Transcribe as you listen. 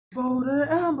the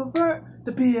Ambivert.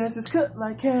 The BS is cut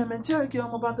like ham and jerky.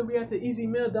 I'm about to react to Easy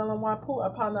Meal,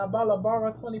 Dalawampu't, Apat, Bala,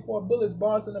 Bara, 24 bullets,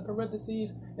 bars in the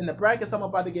parentheses. In the brackets, I'm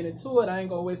about to get into it. I ain't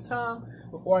gonna waste time.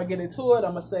 Before I get into it,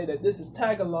 I'm gonna say that this is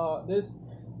Tagalog. This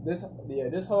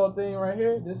whole thing right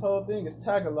here, this whole thing is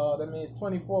Tagalog. That means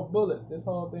 24 bullets. This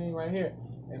whole thing right here.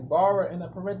 And Bara in the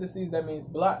parentheses, that means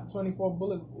block, 24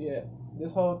 bullets. Yeah,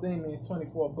 this whole thing means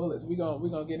 24 bullets. We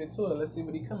gonna get into it. Let's see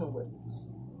what he coming with.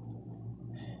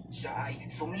 I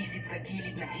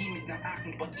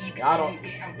don't,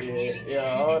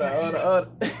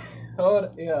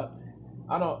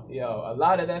 a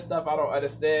lot of that stuff I don't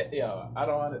understand, a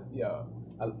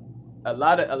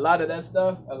lot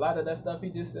of that stuff he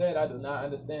just said, I do not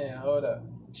understand. Hold up.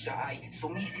 I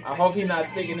hope he's not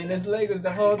speaking in this language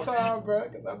the whole time, bro,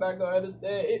 because I'm not gonna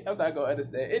understand it. I'm not gonna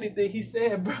understand anything he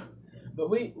said, bro. But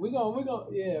we gonna,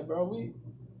 yeah, bro,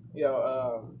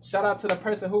 shout out to the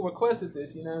person who requested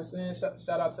this, you know what I'm saying?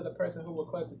 Shout out to the person who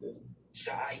requested this.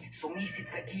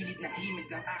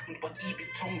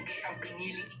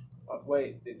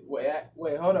 Wait,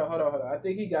 hold on. I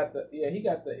think he got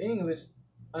the English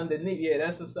underneath. Yeah,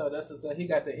 that's what's up. He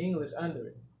got the English under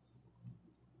it.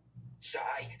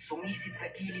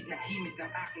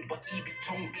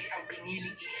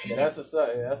 Yeah, that's what's up.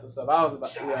 Yeah, that's what's up. I was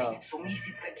about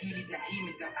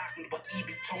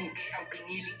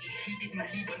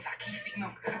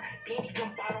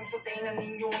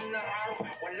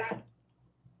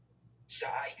Siya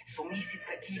ay sumisid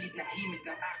sa gilid ng himig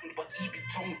ng aking pag-ibig.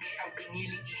 Tiyongge ang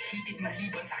pinili, ihigit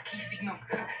maliban sa kisig ng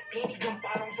tinig ng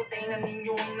parang sa tenga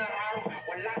ninyo ang nararo.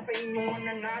 Wala sa inyong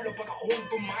mananalo pag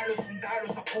ako'ng tumalo. Sundalo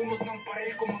sa punot ng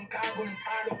parel ko manggago ng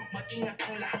talo. Mag-ingat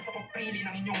ang lahat sa pagpili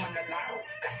ng inyong manlalaro.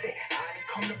 Kasi I didn't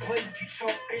come to play with you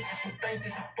chump bitches who think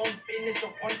this a fun business.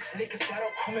 A one click is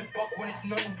that'll come and buck when it's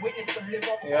none witness to live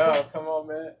off. Yo, come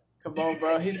on, man. Come on,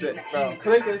 bro. He said, bro,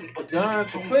 clickers, the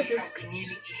guns, the clickers.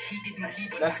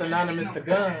 That's synonymous to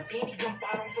guns.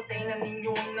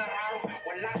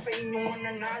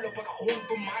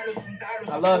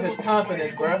 I love his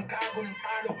confidence, bro.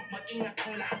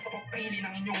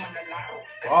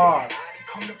 Oh.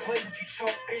 Come to play with you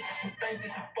chump bitches who think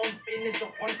this a fun business. A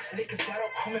one click is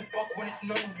that'll come and buck when it's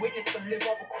none witness to live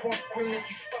off a crump grimness.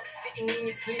 You stuck sitting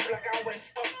in your sleep like I would have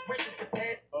stuck riches, but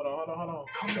that. Hold on.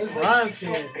 This rhyme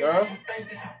schemes, girl.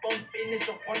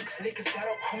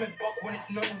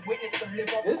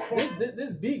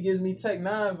 This beat gives me Tech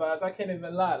 9 vibes. I can't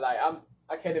even lie. Like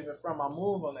I can't even front my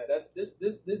move on that. This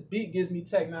beat gives me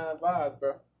Tech 9 vibes,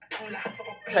 bro.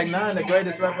 Tech 9, the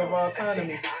greatest rapper of all time to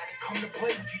me. Come to play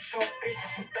with you chump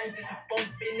bitches who think this a fun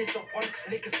business. A one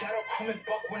click is that'll come and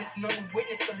buck when it's none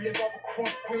witness to live off a crump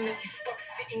grimness. You stuck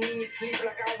sitting in your sleep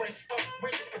like I would have stuck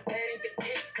riches, but that ain't the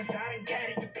case, cause I done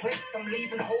got it your place. I'm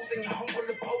leaving holes in your humble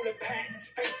polar patterns.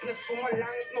 Facing the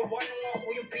sumalangit no one ako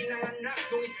yung pinanganak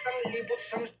nung isang libot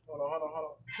siyang. Hold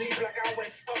on. Sleep like I would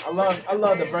have stuck. I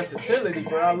love the versatility,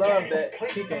 bro. I love that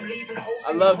he can.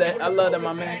 I love that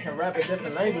my man can rap in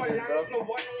different languages, bro.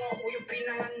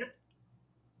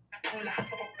 Ang lahat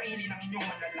sa pagpili ng inyong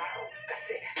manlalaro.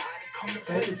 Kasi I didn't come to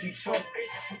play with you chump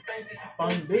bitches who think this a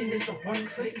fun business. A one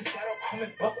click is that'll come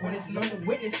and buck when it's none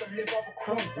witness to live off a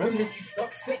crumb grimness. You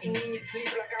stuck sitting in your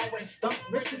sleep like I would have stuck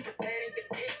riches, but that ain't the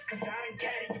case, cause I done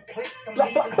got it your place. I'm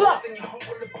leaving holes in your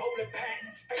humble polar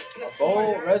patterns. Facing the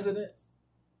bold residence.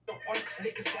 The one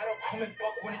click is that'll come and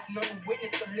buck when it's none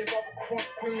witness to live off a crump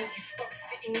grimness. You stuck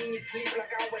sitting in your sleep like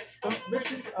I would have stuck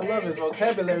riches. I love his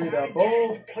vocabulary, the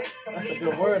bold. That's a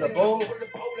good word, a bold.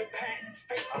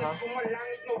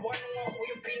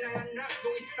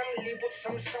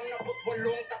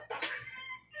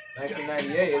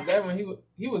 1998, is that when he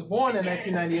was born in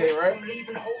 1998, right?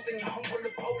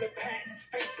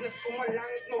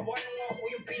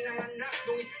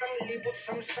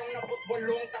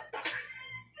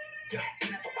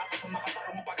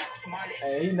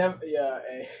 Hey, he never,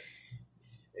 hey,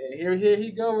 here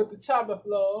he go with the chopper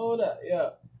flow. Hold up,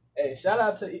 Hey, shout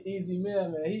out to Easy Meal,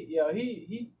 man. He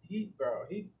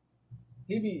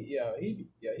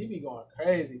be going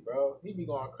crazy, bro. He be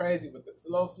going crazy with the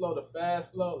slow flow, the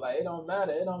fast flow. Like it don't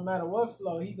matter what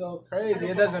flow. He goes crazy.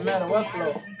 It doesn't matter what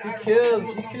flow. He kills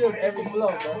every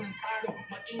flow, bro.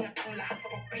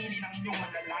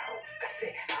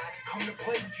 Come to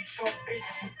play with you chump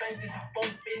bitches who think this a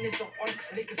fun business. A one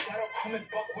click is that'll come and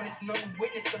buck when it's none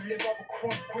witness to live off a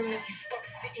crump grimness. You stuck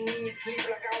sitting in your sleep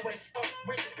like I would have stuck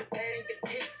riches, but that ain't the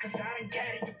case, cause I done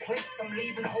got it your place. I'm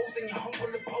leaving holes in your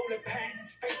humble polar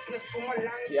patterns. Facing the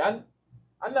sumalangit. Yeah,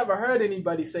 I never heard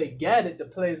anybody say gatted the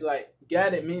place. Like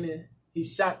gatted meaning he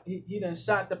done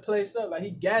shot the place up, like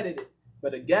he gatted it.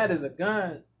 But a gat is a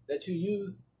gun that you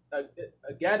use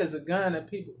a gat is a gun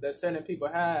that certain people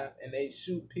have, and they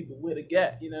shoot people with a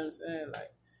gat. You know what I'm saying?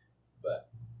 Like, but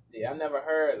yeah, I never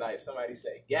heard like somebody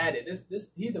say gat it.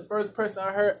 He's the first person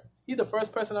I heard. He's the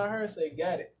first person I heard say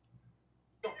gat it.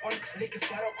 One click is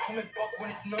not a coming buck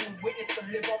when it's none witness to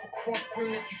live off a crunk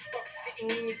grimness. You stuck sitting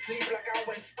in your sleep like I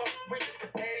would have stuck riches, but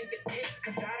that ain't the case,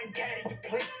 cause I done got it your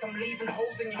place. I'm leaving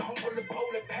holes in your humble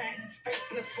bullet patterns.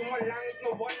 Facing na sumalangit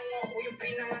na wanong ako yung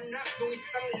pinanganak. Nung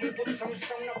isang libot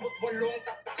siyang nabot walong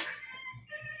tatak.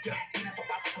 Yeah, di na to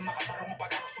pa sa makatarong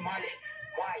pag ako sumali.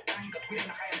 Why? Dahil katwiran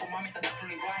na kaya gumamit ang tatlong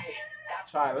lingwahe.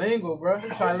 Trilingual, bro.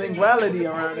 Trilinguality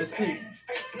around this piece.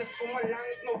 Na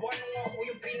sumalangit na wanong ako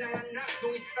yung pinanganak.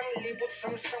 Nung isang libot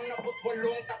siyang nabot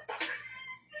walong tatak.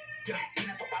 Yeah, di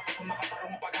na to pa sa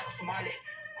makatarong pag ako sumali.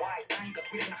 Why? Dahil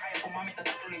katwiran na kaya gumamit ang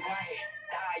tatlong lingwahe.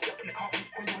 Die up in the coffin,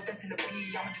 spoil you with this in the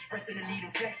B. I'ma just rest in the lead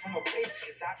and flex on your bitch,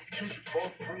 cause I just killed you for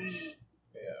free.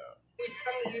 Yeah.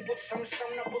 Isang libot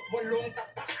siyang nabot walong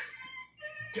tatak.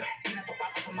 Yeah, di na to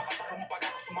pa sa makatarong pag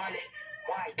ako sumali.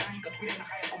 Why? Dahil katwiran na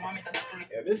kaya gumamit ang tatlong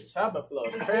Yeah, this chopper flow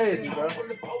is crazy, bro.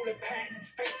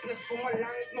 Face na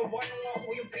sumalangit na wanong ako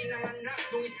yung pinanganak.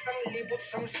 Nung isang libot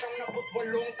siyang nabot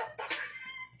walong tatak.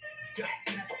 Yeah,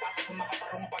 di na to pa sa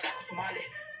makatarong pag ako sumali.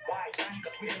 Why? Dahil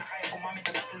katwiran na kaya gumamit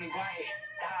ang tatlong lingwahe.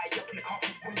 Die up in the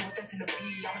coffin, spoil you with this in the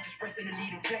B. I'ma just rest in the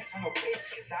lead and flex on your bitch,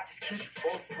 cause I just killed you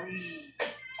for free.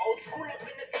 Old school up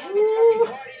in this motherfucking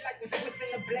party like we're switching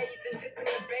the blades and zipping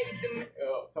the babes and the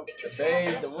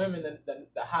babes, the women,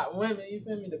 the hot women, you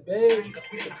feel me? The babes,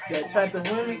 the attractive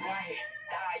women.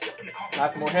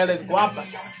 Las mujeres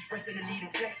guapas.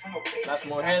 Las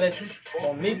mujeres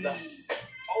bonitas.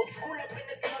 Old school up in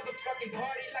this motherfucking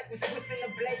party like we're switching the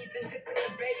blades and zipping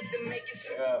the babes and making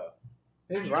sure. Yeah.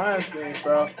 His rhyme schemes,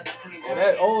 bro. Yeah,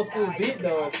 that old school beat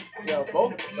though is, yo,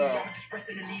 both, bro.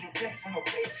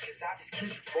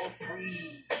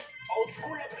 Old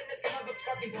school up in this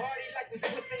motherfucking party like we're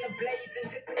switching the blades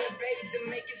and zipping the babes and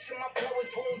making sure my flow is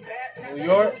boom bap. New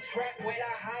York. Trap where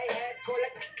the hi-hats go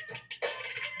like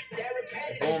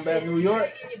Boom bap, New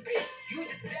York. You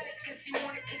just jealous cause she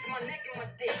wanna kiss my neck and my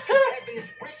dick. Heaven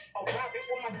is rich, I'll rob it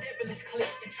with my devilish clip.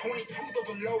 And 22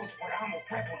 double lows, but I'm a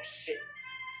rap on the shit.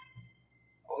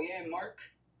 Oh yeah, Mark,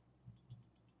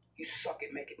 you suck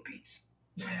at making beats.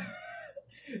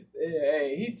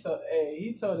 Hey,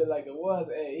 he told it like it was.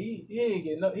 Hey,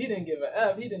 he didn't give an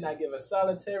F. He did not give a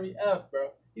solitary F,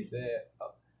 bro. He said,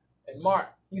 oh, "Hey,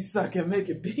 Mark, you suck at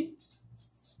making beats."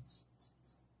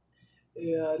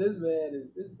 Yeah, this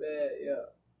man. Yeah.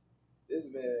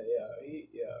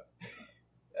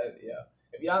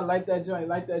 If y'all like that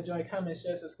joint, comment,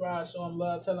 share, subscribe, show them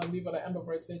love, tell them people the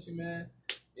Ambivert sent you, man.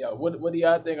 Yo, what do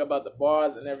y'all think about the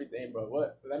bars and everything, bro?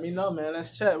 What? Let me know, man.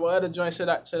 Let's check. What other joints should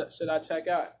I check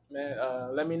out, man?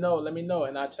 Let me know,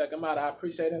 and I'll check them out. I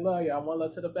appreciate and love y'all. One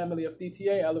love to the family of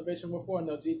DTA, Elevation before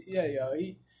no GTA,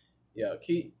 yo.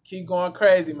 Keep going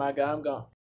crazy, my guy. I'm gone.